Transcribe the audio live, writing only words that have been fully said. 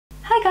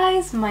Hi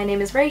guys, my name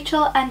is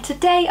Rachel and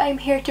today I'm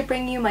here to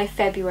bring you my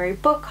February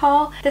book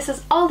haul. This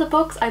is all the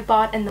books I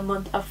bought in the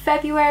month of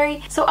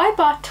February. So I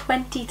bought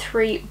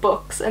 23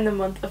 books in the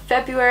month of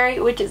February,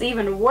 which is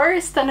even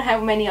worse than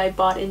how many I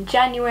bought in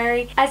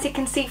January. As you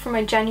can see from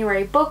my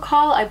January book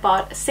haul, I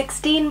bought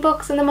 16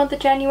 books in the month of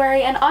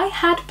January and I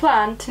had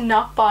planned to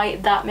not buy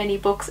that many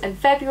books in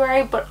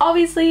February, but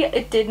obviously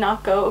it did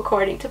not go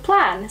according to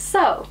plan.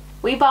 So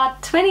we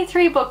bought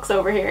 23 books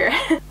over here.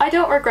 I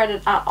don't regret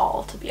it at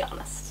all, to be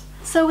honest.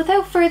 So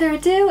without further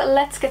ado,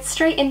 let's get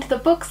straight into the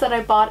books that I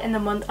bought in the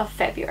month of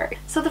February.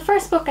 So the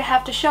first book I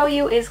have to show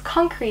you is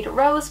Concrete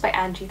Rose by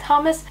Angie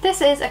Thomas.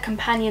 This is a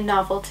companion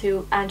novel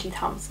to Angie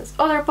Thomas's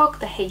other book,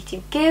 The Hate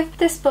U Give.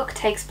 This book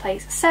takes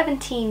place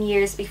 17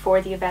 years before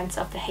the events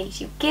of The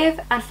Hate U Give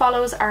and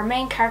follows our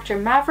main character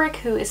Maverick,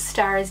 who is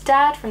Star's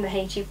dad from The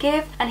Hate U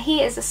Give, and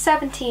he is a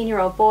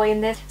 17-year-old boy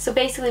in this. So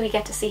basically we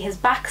get to see his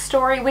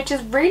backstory, which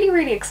is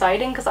really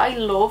exciting because I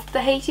loved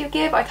The Hate U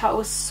Give. I thought it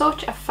was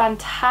such a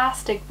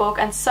fantastic book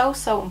and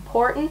so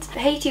important. The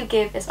Hate U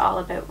Give is all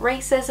about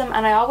racism,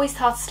 and I always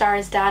thought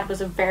Star's dad was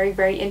a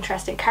very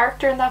interesting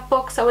character in that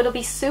book, so it'll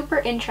be super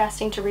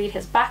interesting to read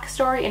his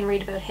backstory and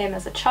read about him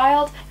as a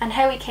child and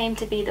how he came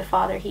to be the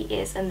father he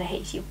is in The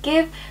Hate U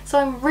Give. So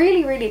I'm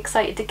really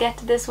excited to get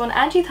to this one.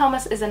 Angie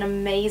Thomas is an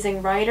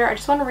amazing writer. I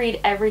just want to read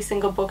every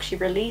single book she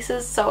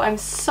releases, so I'm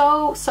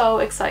so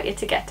excited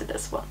to get to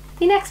this one.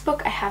 The next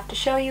book I have to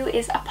show you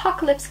is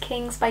Apocalypse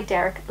Kings by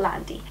Derek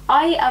Landy.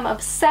 I am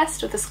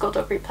obsessed with the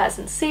Skullduggery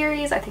Pleasant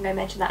series. I think I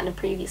mentioned that in a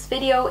previous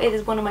video. It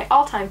is one of my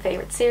all-time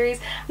favourite series.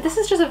 This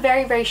is just a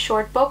very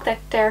short book that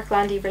Derek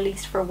Landy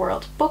released for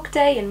World Book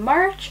Day in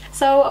March.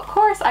 So of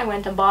course I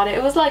went and bought it.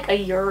 It was like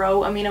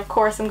 €1. I mean, of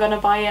course I'm gonna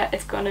buy it.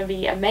 It's gonna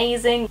be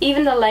amazing.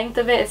 Even the length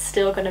of it is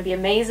still gonna be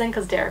amazing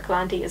because Derek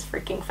Landy is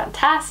freaking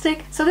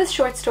fantastic. So this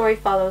short story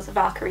follows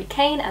Valkyrie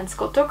Kane and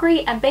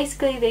Skullduggery, and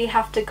basically they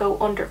have to go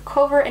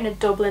undercover in a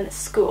Dublin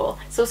school.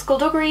 So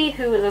Skullduggery,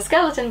 who is a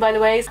skeleton by the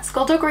way,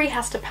 Skullduggery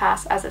has to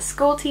pass as a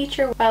school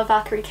teacher while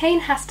Valkyrie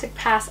Kane has to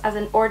pass as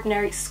an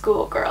ordinary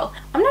schoolgirl.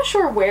 I'm not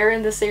sure where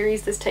in the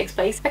series this takes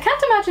place. I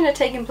can't imagine it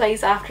taking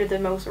place after the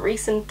most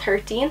recent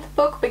 13th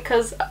book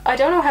because I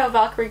don't know how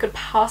Valkyrie could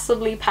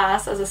possibly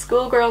pass as a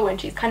schoolgirl when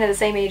she's kind of the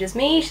same age as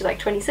me. She's like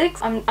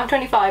 26. I'm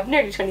 25,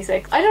 nearly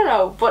 26. I don't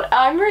know, but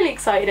I'm really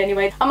excited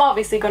anyway. I'm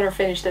obviously going to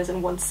finish this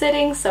in one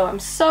sitting, so I'm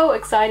so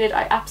excited.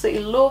 I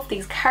absolutely love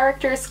these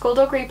characters.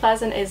 Skullduggery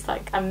Pleasant is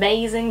like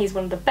amazing. He's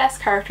one of the best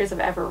characters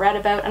I've ever read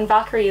about, and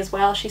Valkyrie as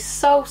well. She's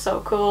so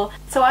cool.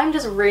 So I'm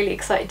just really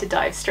excited to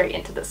dive straight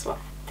into this one.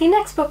 The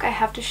next book I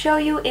have to show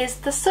you is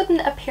The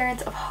Sudden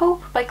Appearance of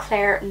Hope by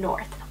Claire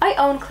North. I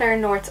own Claire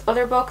North's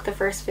other book, The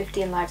First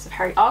 15 Lives of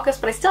Harry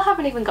August, but I still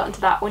haven't even gotten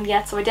to that one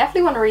yet, so I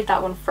definitely want to read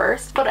that one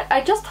first. But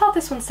I just thought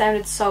this one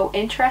sounded so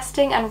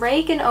interesting, and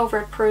Reagan over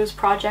at Prose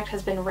Project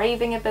has been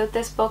raving about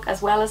this book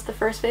as well as The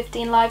First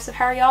 15 Lives of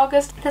Harry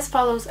August. This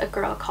follows a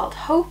girl called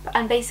Hope,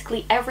 and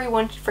basically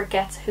everyone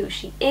forgets who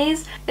she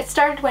is. It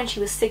started when she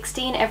was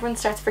 16, everyone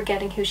starts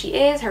forgetting who she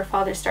is, her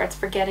father starts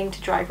forgetting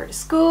to drive her to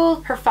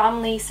school, her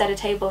family set a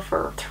table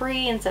for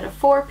 3 instead of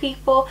 4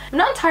 people. I'm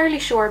not entirely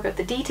sure about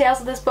the details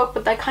of this book,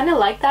 but I kind of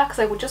like that because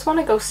I would just want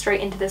to go straight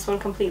into this one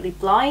completely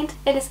blind.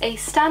 It is a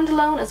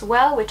standalone as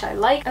well, which I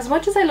like. As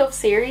much as I love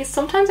series,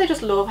 sometimes I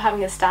just love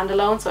having a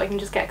standalone so I can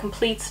just get a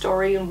complete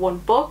story in one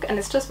book, and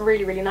it's just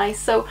really nice.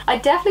 So I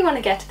definitely want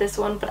to get to this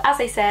one, but as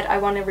I said, I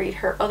want to read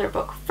her other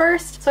book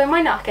first, so I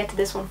might not get to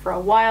this one for a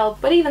while,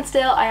 but even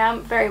still I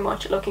am very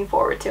much looking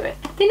forward to it.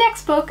 The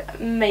next book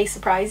may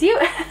surprise you.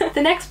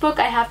 The next book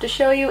I have to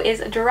show you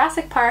is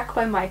Jurassic Park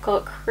by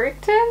Michael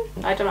Crichton.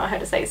 I don't know how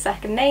to say his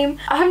second name.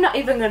 I'm not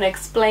even going to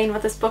explain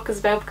what this book is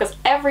about because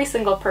every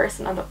single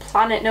person on the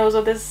planet knows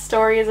what this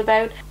story is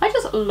about. I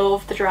just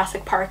love the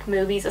Jurassic Park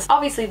movies.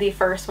 Obviously the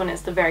first one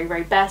is the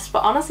very best,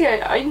 but honestly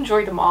I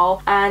enjoy them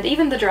all, and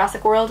even the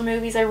Jurassic World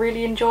movies I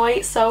really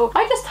enjoy, so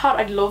I just thought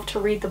I'd love to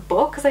read the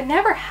book because I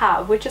never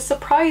have, which is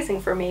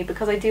surprising for me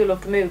because I do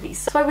love the movies.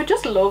 So I would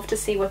just love to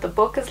see what the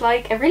book is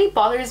like. It really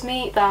bothers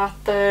me that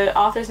the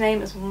author's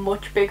name is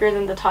much bigger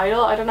than the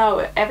title. I don't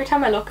know, every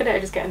time I look at it I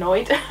just get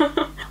annoyed.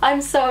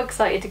 I'm so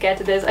excited to get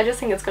to this. I just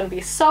think it's going to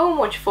be so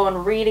much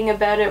fun reading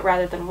about it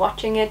rather than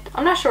watching it.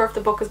 I'm not sure if the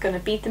book is going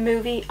to beat the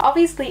movie.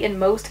 Obviously in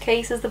most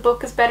cases the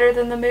book is better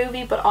than the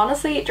movie, but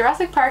honestly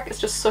Jurassic Park is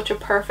just such a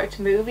perfect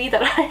movie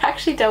that I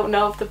actually don't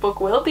know if the book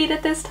will beat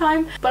it this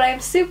time, but I am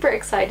super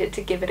excited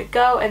to give it a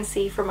go and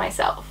see for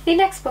myself. The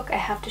next book I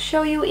have to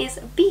show you is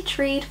Beach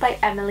Read by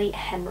Emily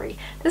Henry.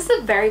 This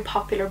is a very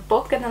popular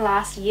book in the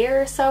last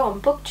year or so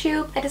on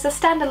BookTube. It is a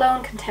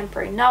standalone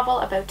contemporary novel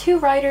about 2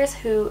 writers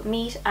who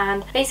meet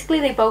and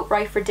Basically, they both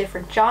write for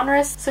different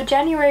genres. So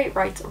January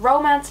writes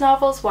romance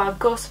novels while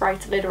Gus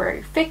writes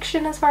literary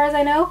fiction, as far as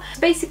I know.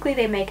 So basically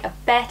they make a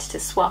bet to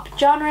swap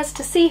genres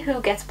to see who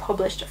gets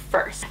published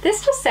first.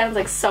 This just sounds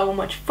like so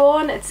much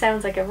fun. It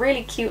sounds like a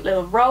really cute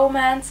little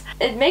romance.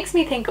 It makes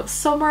me think of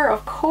summer,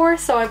 of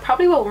course, so I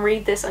probably won't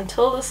read this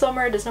until the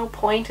summer. There's no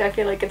point. I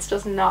feel like it's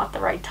just not the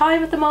right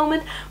time at the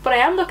moment, but I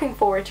am looking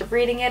forward to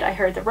reading it. I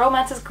heard the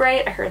romance is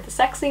great. I heard the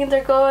sex scenes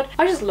are good.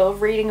 I just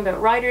love reading about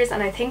writers,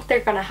 and I think they're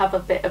going to have a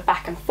bit of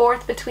back and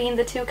forth between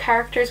the two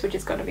characters, which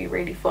is going to be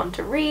really fun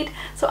to read.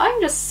 So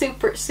I'm just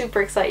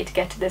super excited to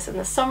get to this in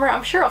the summer.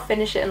 I'm sure I'll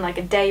finish it in like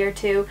a day or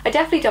two. I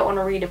definitely don't want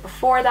to read it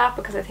before that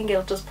because I think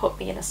it'll just put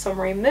me in a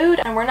summery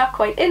mood, and we're not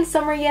quite in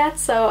summer yet,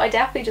 so I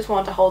definitely just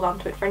want to hold on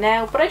to it for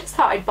now. But I just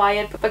thought I'd buy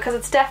it because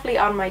it's definitely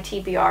on my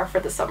TBR for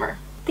the summer.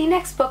 The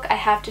next book I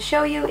have to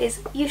show you is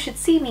You Should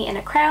See Me in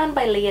a Crown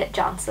by Leah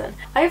Johnson.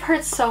 I've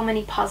heard so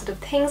many positive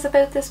things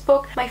about this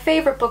book. My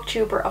favourite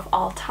booktuber of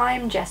all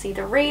time, Jesse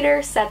the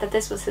Reader, said that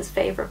this was his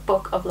favourite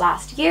book of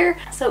last year.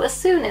 So as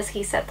soon as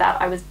he said that,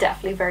 I was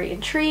definitely very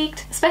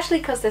intrigued, especially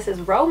because this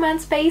is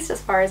romance based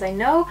as far as I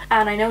know,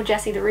 and I know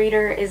Jesse the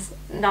Reader is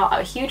not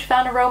a huge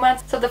fan of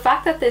romance, so the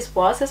fact that this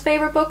was his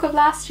favourite book of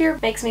last year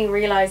makes me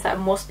realise that it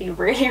must be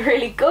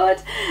really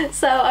good.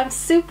 So I'm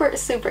super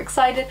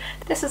excited.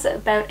 This is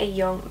about a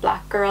young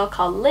black girl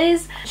called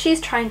Liz.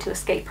 She's trying to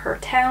escape her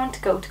town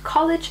to go to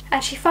college,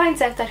 and she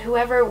finds out that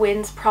whoever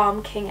wins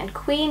prom king and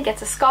queen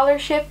gets a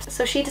scholarship,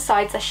 so she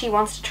decides that she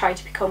wants to try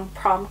to become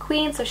prom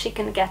queen so she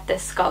can get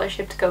this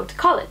scholarship to go to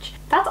college.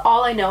 That's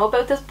all I know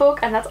about this book,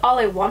 and that's all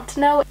I want to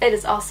know. It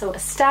is also a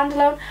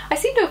standalone. I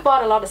seem to have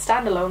bought a lot of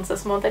standalones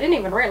this month. I didn't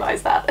even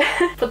realise that.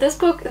 But this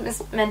book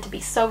is meant to be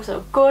so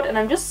good, and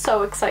I'm just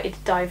so excited to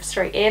dive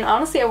straight in.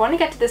 Honestly, I want to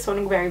get to this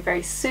one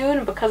very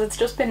soon because it's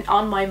just been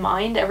on my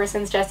mind ever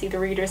since Jesse the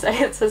Reader said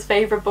it's his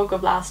favourite book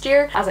of last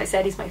year. As I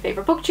said, he's my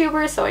favourite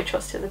booktuber, so I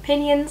trust his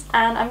opinions,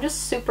 and I'm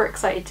just super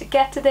excited to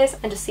get to this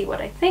and to see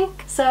what I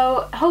think.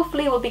 So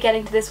hopefully we'll be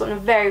getting to this one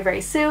very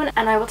soon,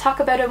 and I will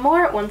talk about it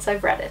more once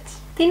I've read it.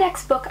 The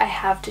next book I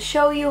have to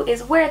show you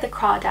is Where the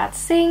Crawdads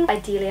Sing by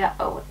Delia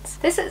Owens.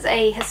 This is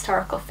a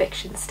historical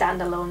fiction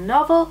standalone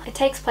novel. It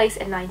takes place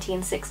in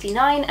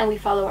 1969, and we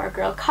follow our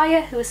girl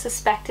Kaya, who is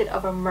suspected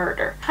of a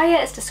murder. Kaya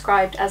is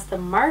described as the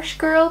marsh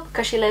girl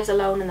because she lives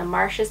alone in the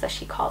marshes that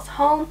she calls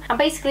home, and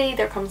basically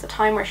there comes a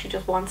time where she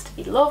just wants to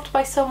be loved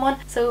by someone,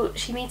 so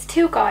she meets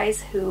two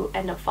guys who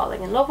end up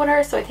falling in love with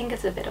her, so I think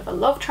it's a bit of a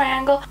love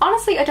triangle.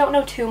 Honestly, I don't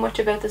know too much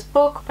about this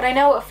book, but I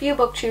know a few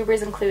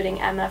booktubers,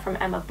 including Emma from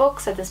Emma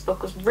Books, said this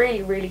book was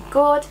really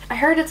good. I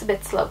heard it's a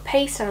bit slow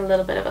paced and a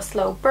little bit of a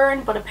slow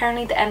burn, but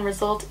apparently the end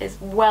result is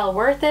well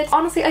worth it.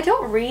 Honestly, I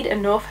don't read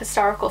enough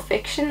historical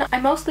fiction. I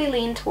mostly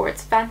lean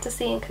towards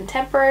fantasy and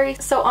contemporary,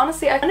 so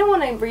honestly I kind of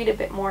want to read a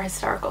bit more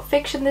historical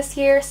fiction this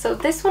year, so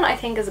this one I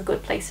think is a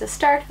good place to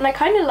start. And I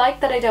kind of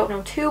like that I don't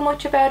know too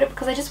much about it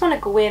because I just want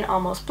to go in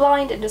almost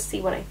blind and just see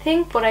what I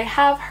think, but I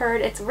have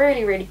heard it's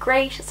really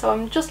great, so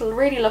I'm just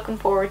really looking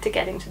forward to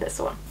getting to this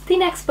one. The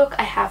next book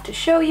I have to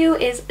show you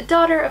is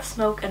Daughter of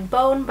Smoke and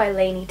Bone by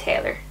Laini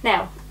Taylor.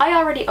 Now, I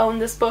already own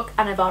this book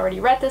and I've already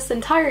read this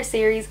entire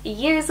series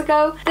years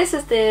ago. This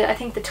is I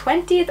think the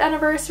 20th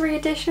anniversary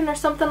edition or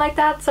something like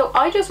that, so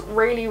I just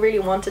really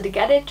wanted to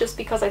get it just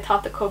because I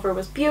thought the cover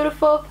was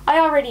beautiful. I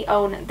already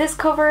own this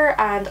cover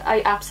and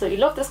I absolutely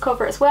love this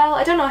cover as well.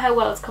 I don't know how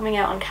well it's coming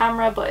out on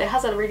camera, but it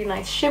has a really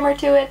nice shimmer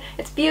to it.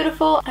 It's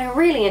beautiful. I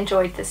really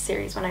enjoyed this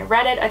series when I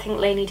read it. I think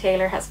Laini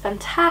Taylor has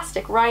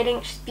fantastic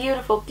writing. She's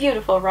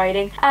beautiful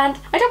writing, and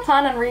I don't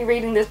plan on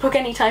rereading this book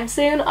anytime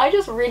soon. I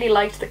just really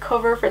liked the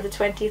cover for the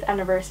 20th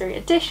anniversary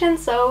edition,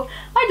 so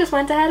I just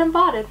went ahead and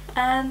bought it.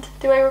 And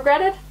do I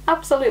regret it?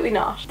 Absolutely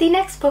not. The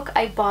next book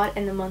I bought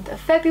in the month of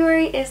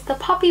February is The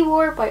Poppy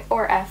War by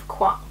R.F.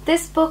 Kuang.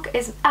 This book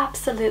is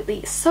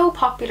absolutely so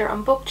popular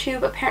on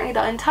BookTube. Apparently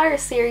the entire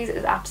series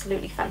is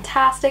absolutely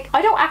fantastic.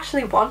 I don't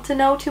actually want to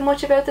know too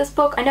much about this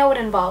book. I know it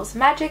involves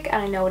magic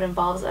and I know it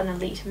involves an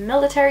elite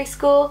military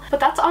school, but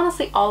that's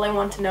honestly all I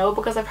want to know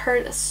because I've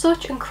heard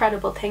such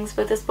incredible things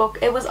about this book.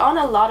 It was on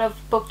a lot of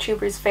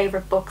booktubers'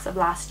 favourite books of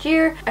last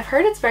year. I've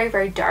heard it's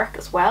very dark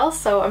as well,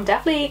 so I'm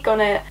definitely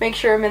gonna make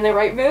sure I'm in the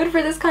right mood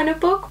for this kind of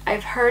book.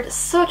 I've heard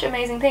such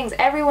amazing things.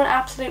 Everyone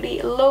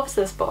absolutely loves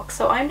this book,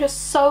 so I'm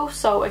just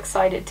so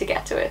excited to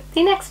get to it.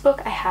 The next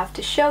book I have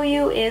to show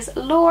you is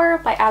Lore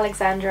by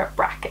Alexandra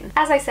Bracken.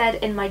 As I said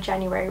in my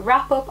January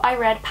wrap-up, I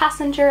read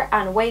Passenger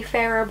and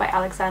Wayfarer by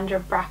Alexandra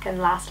Bracken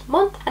last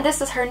month, and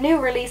this is her new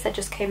release that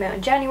just came out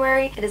in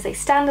January. It is a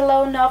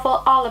standalone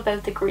novel all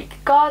about the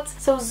Greek gods.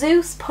 So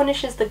Zeus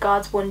punishes the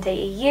gods one day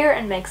a year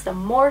and makes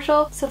them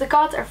mortal, so the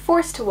gods are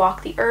forced to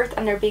walk the earth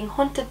and they're being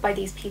hunted by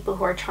these people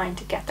who are trying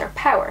to get their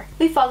power.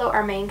 We follow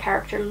our main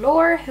character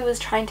Lore, who is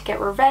trying to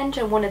get revenge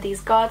on one of these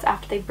gods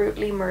after they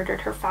brutally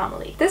murdered her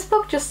family. This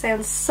book just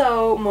sounds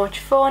so much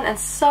fun and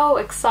so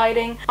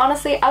exciting.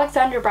 Honestly,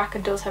 Alexandra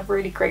Bracken does have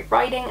really great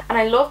writing, and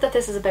I love that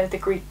this is about the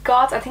Greek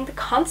gods. I think the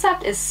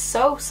concept is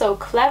so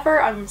clever.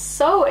 I'm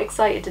so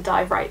excited to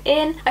dive right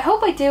in. I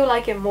hope I do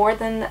like it more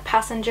than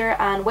Passenger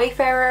and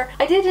Wayfarer.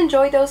 I did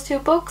enjoy those two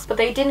books, but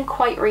they didn't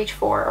quite reach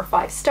 4 or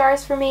 5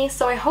 stars for me,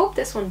 so I hope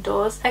this one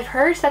does. I've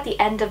heard that the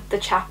end of the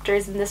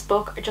chapters in this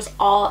book are just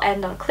all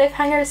end on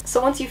cliffhangers,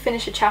 so once you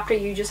finish a chapter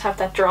you just have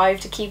that drive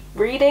to keep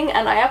reading,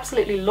 and I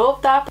absolutely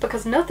love that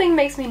because nothing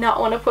makes me not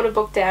want to put a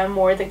book down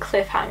more than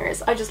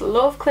cliffhangers. I just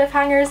love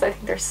cliffhangers. I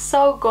think they're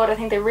so good. I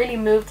think they really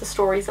move the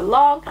stories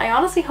along. I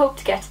honestly hope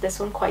to get to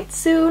this one quite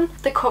soon.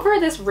 The cover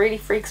of this really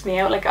freaks me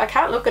out. Like, I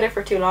can't look at it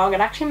for too long.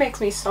 It actually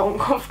makes me so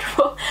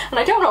uncomfortable, and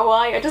I don't know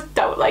why. I just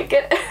don't like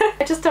it.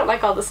 I just don't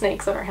like all the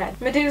snakes on her head.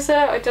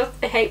 Medusa,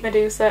 I hate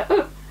Medusa.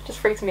 Ooh, just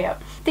freaks me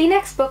out. The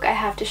next book I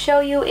have to show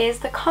you is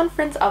The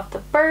Conference of the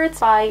Birds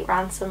by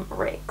Ransom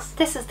Riggs.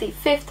 This is the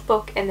 5th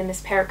book in the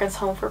Miss Peregrine's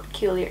Home for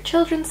Peculiar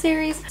Children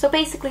series. So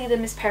basically the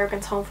Miss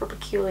Peregrine's Home for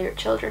Peculiar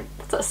Children,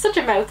 that's such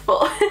a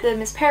mouthful. The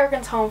Miss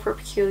Peregrine's Home for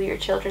Peculiar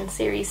Children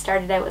series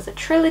started out as a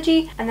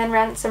trilogy, and then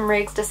Ransom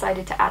Riggs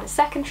decided to add a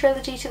second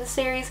trilogy to the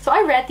series. So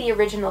I read the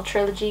original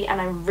trilogy and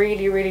I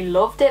really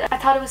loved it. I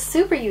thought it was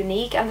super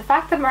unique, and the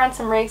fact that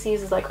Ransom Riggs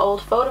uses like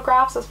old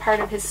photographs as part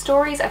of his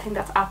stories, I think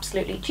that's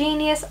absolutely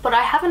genius. But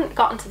I haven't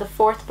gotten to the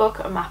 4th book,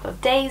 A Map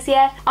of Days,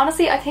 yet.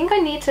 Honestly, I think I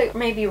need to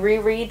maybe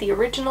reread the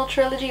original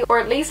trilogy, or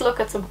at least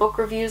look at some book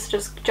reviews to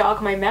just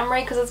jog my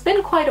memory, because it's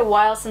been quite a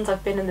while since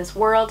I've been in this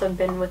world and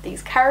been with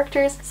these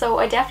characters, so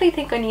I definitely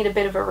think I need a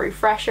bit of a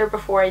refresher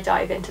before I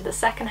dive into the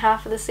second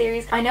half of the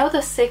series. I know the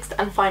 6th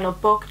and final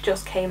book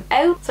just came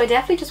out, so I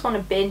definitely just want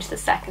to binge the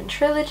second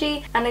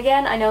trilogy, and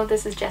again, I know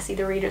this is Jessie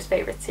the Reader's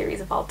favourite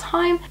series of all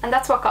time, and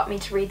that's what got me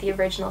to read the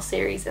original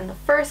series in the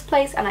first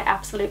place, and I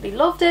absolutely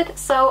loved it,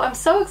 so I'm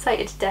so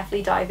excited to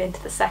definitely dive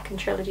into the second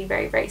trilogy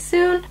very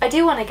soon. I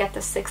do want to get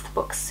the 6th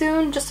book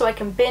soon, just so I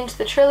can binge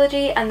the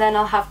trilogy, and then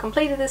I'll have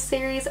completed this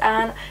series,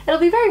 and it'll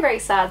be very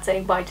sad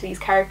saying bye to these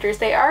characters.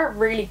 They are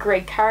really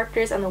great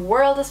characters and the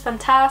world is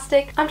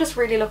fantastic. I'm just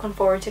really looking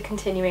forward to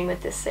continuing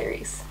with this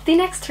series. The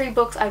next 3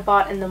 books I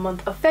bought in the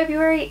month of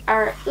February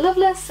are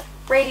Loveless,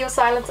 Radio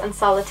Silence and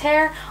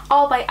Solitaire,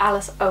 all by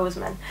Alice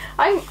Oseman.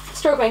 I'm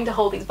struggling to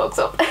hold these books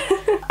up.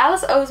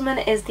 Alice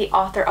Oseman is the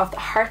author of the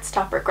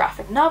Heartstopper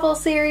graphic novel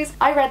series.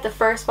 I read the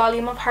first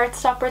volume of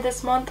Heartstopper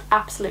this month,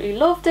 absolutely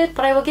loved it,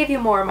 but I will give you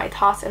more of my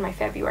thoughts in my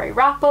February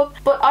wrap up.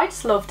 But I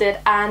just loved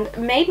it and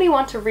made me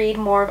want to read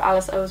more of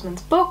Alice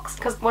Oseman's books,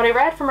 because what I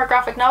read from her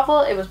graphic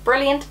novel, it was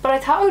brilliant, but I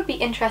thought it would be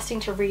interesting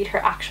to read her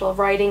actual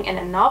writing in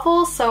a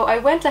novel, so I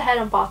went ahead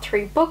and bought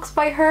 3 books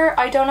by her.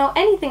 I don't know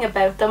anything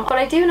about them, but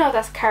I do know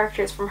that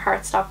characters from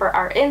Heartstopper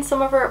are in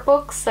some of her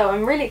books, so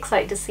I'm really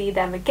excited to see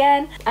them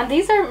again. And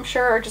these I'm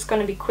sure are just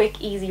going to be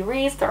quick, easy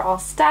reads. They're all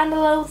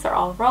standalones, they're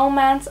all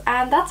romance,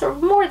 and that's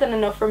more than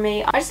enough for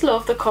me. I just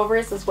love the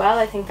covers as well.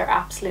 I think they're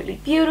absolutely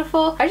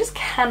beautiful. I just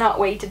cannot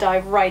wait to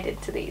dive right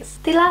into these.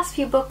 The last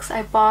few books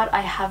I bought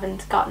I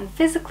haven't gotten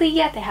physically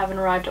yet. They haven't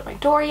arrived at my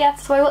door yet,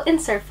 so I will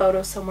insert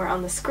photos somewhere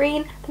on the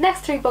screen. The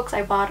next 3 books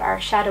I bought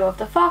are Shadow of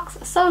the Fox,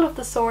 Soul of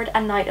the Sword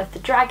and Night of the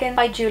Dragon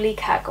by Julie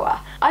Kagawa.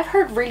 I've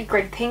heard really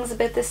great things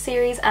about this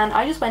series, and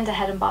I just went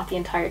ahead and bought the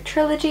entire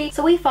trilogy.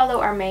 So we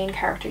follow our main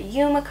character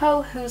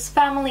Yumiko, whose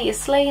family is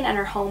slain and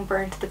her home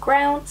burned to the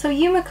ground. So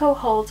Yumiko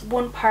holds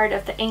one part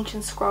of the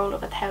ancient scroll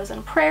of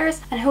 1,000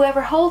 prayers, and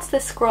whoever holds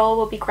this scroll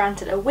will be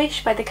granted a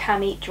wish by the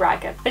Kami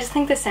dragon. I just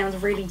think this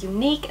sounds really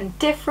unique and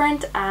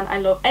different, and I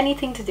love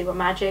anything to do with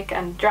magic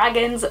and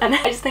dragons, and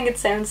I just think it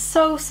sounds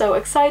so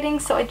exciting,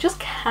 so I just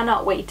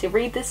cannot wait to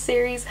read this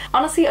series.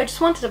 Honestly, I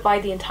just wanted to buy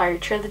the entire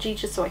trilogy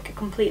just so I could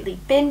completely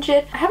binge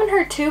it. I haven't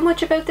heard too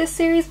much about this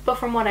series, but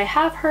from what I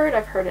have heard,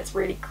 I've heard it's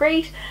really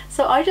great,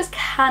 so I just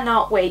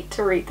cannot wait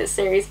to read this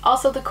series.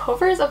 Also, the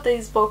covers of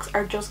these books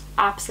are just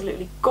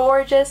absolutely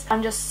gorgeous.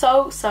 I'm just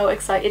so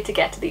excited to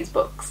get to these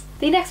books.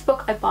 The next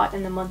book I bought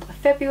in the month of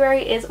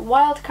February is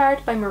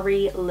Wildcard by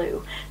Marie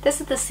Lu. This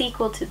is the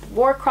sequel to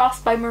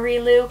Warcross by Marie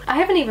Lu. I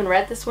haven't even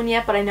read this one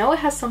yet, but I know it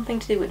has something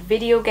to do with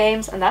video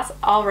games, and that's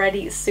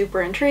already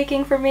super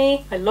intriguing for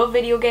me. I love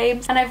video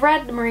games, and I've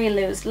read Marie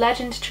Lu's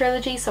Legend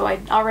trilogy, so I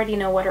already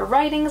know what her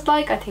writing is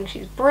like. I think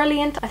she's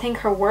brilliant. I think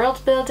her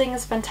world building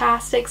is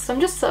fantastic, so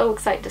I'm just so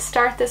excited to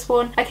start this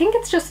one. I think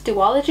it's just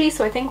duology,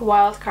 so I think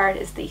Wildcard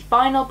is the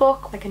final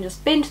book. I can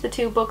just binge the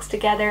 2 books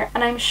together,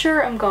 and I'm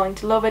sure I'm going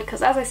to love it,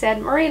 because as I said,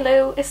 Marie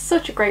Lu is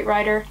such a great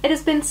writer. It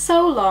has been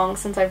so long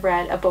since I've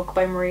read a book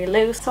by Marie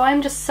Lu, so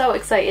I'm just so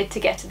excited to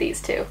get to these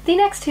 2. The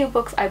next 2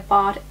 books I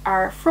bought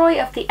are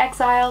Froy of the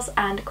Exiles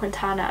and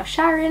Quintana of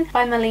Sharon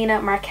by Melina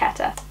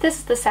Marchetta. This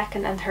is the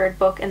 2nd and 3rd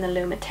book in the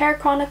Lumatere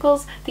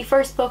Chronicles. The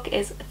first book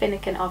is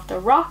Finnegan of the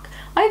Rock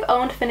I've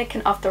owned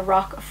Finnegan of the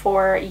Rock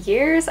for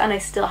years and I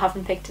still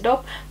haven't picked it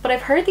up, but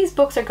I've heard these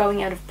books are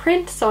going out of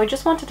print, so I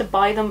just wanted to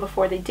buy them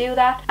before they do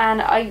that,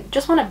 and I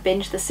just want to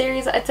binge the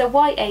series. It's a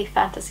YA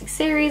fantasy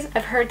series.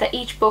 I've heard that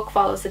each book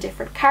follows a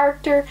different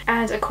character,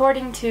 and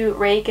according to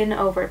Reagan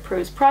over at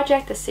Prue's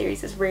Project, the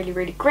series is really,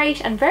 really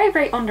great and very,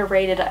 very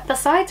underrated.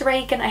 Besides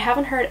Reagan, I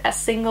haven't heard a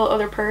single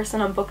other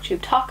person on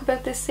BookTube talk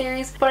about this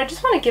series, but I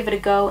just want to give it a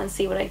go and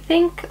see what I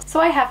think. So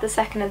I have the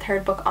second and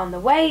third book on the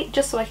way,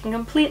 just so I can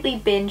completely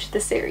binge the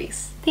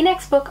series. The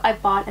next book I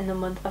bought in the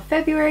month of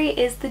February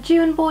is The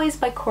June Boys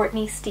by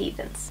Courtney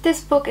Stevens.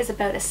 This book is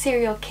about a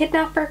serial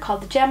kidnapper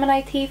called the Gemini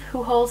Thief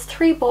who holds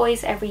 3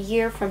 boys every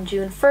year from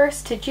June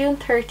 1st to June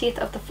 30th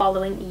of the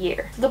following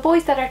year. So the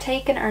boys that are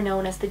taken are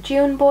known as the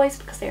June Boys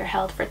because they are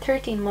held for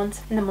 13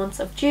 months in the months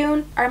of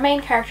June. Our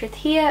main character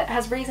Thea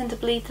has reason to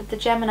believe that the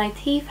Gemini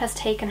Thief has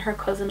taken her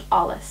cousin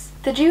Alice.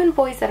 The June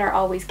boys that are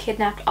always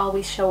kidnapped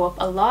always show up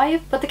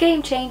alive, but the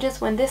game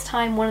changes when this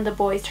time one of the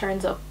boys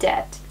turns up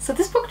dead. So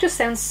this book just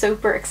sounds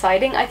super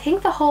exciting. I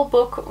think the whole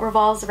book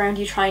revolves around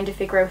you trying to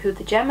figure out who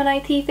the Gemini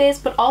Thief is,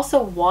 but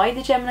also why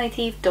the Gemini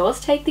Thief does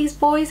take these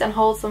boys and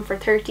holds them for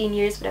 13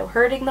 years without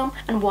hurting them,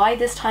 and why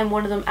this time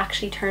one of them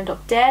actually turned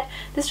up dead.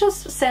 This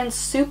just sounds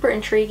super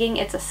intriguing.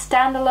 It's a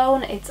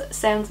standalone. It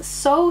sounds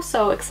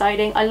so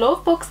exciting. I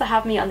love books that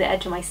have me on the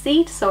edge of my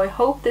seat, so I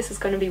hope this is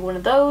going to be one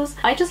of those.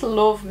 I just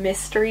love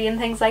mystery and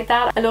things like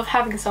that. I love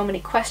having so many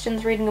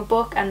questions reading a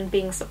book and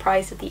being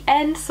surprised at the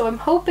end, so I'm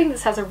hoping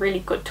this has a really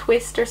good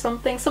twist or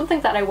something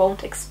that I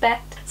won't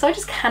expect. So I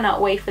just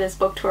cannot wait for this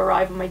book to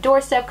arrive on my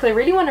doorstep because I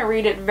really want to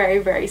read it very,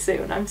 very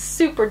soon. I'm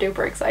super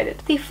duper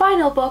excited. The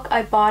final book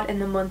I bought in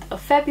the month of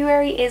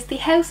February is The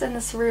House in the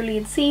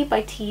Cerulean Sea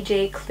by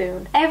TJ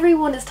Klune.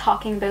 Everyone is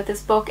talking about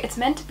this book. It's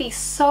meant to be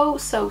so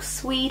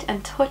sweet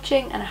and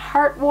touching and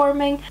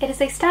heartwarming. It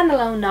is a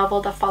standalone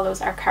novel that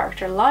follows our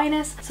character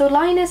Linus. So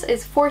Linus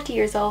is 40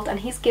 years old and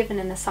he's given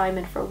an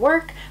assignment for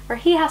work where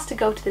he has to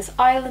go to this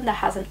island that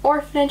has an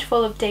orphanage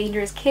full of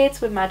dangerous kids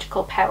with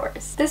magical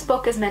powers. This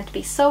book is meant to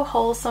be so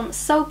wholesome,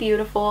 so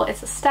beautiful.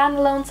 It's a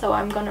standalone, so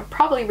I'm gonna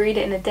probably read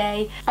it in a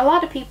day. A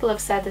lot of people have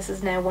said this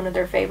is now one of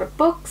their favorite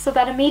books, so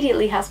that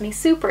immediately has me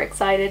super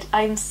excited.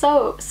 I'm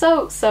so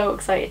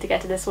excited to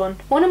get to this one.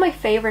 One of my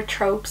favorite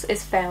tropes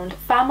is found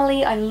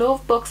family. I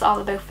love books all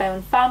about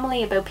found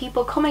family, about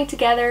people coming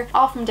together,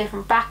 all from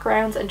different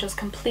backgrounds, and just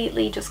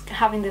completely just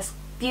having this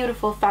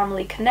beautiful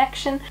family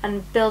connection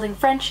and building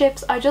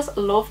friendships. I just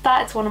love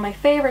that. It's one of my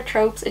favorite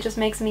tropes. It just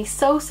makes me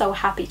so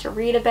happy to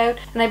read about,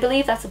 and I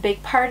believe that's a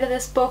big part of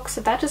this book, so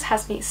that just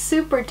has me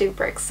super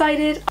duper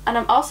excited. And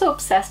I'm also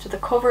obsessed with the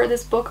cover of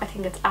this book. I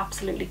think it's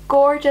absolutely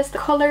gorgeous. The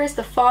colours,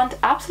 the font,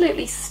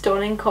 absolutely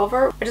stunning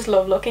cover. I just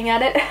love looking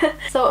at it.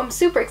 So I'm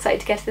super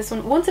excited to get to this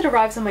one. Once it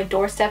arrives on my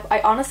doorstep,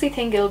 I honestly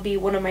think it'll be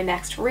one of my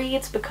next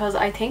reads because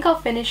I think I'll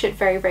finish it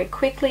very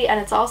quickly, and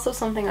it's also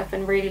something I've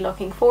been really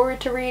looking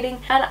forward to reading.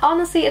 And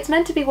honestly, it's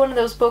meant to be one of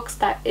those books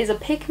that is a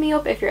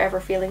pick-me-up if you're ever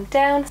feeling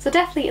down, so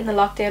definitely in the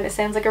lockdown it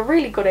sounds like a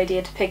really good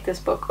idea to pick this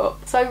book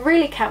up. So I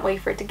really can't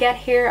wait for it to get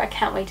here. I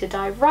can't wait to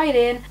dive right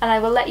in, and I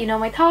will let you know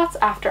my thoughts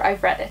after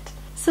I've read it.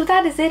 So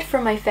that is it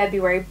for my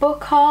February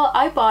book haul.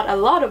 I bought a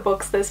lot of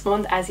books this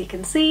month, as you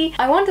can see.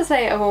 I want to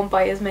say I won't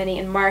buy as many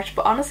in March,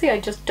 but honestly I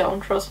just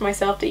don't trust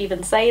myself to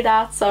even say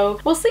that, so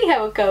we'll see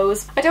how it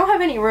goes. I don't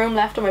have any room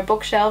left on my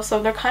bookshelf,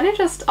 so they're kind of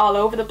just all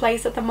over the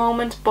place at the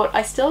moment, but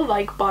I still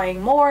like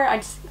buying more.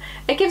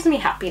 It gives me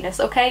happiness,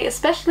 okay?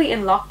 Especially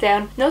in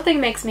lockdown.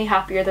 Nothing makes me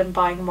happier than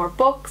buying more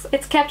books.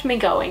 It's kept me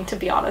going, to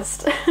be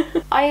honest.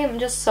 I am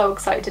just so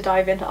excited to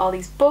dive into all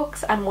these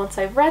books, and once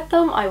I've read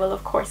them, I will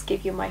of course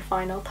give you my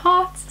final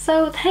thoughts.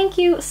 So thank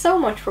you so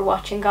much for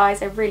watching,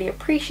 guys. I really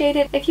appreciate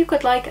it. If you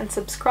could like and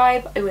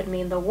subscribe, it would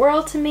mean the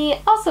world to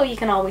me. Also, you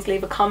can always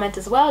leave a comment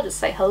as well. Just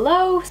say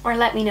hello, or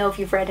let me know if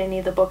you've read any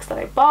of the books that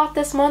I bought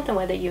this month and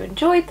whether you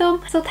enjoyed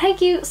them. So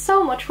thank you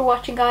so much for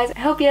watching, guys. I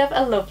hope you have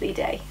a lovely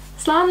day.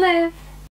 Slán léamh!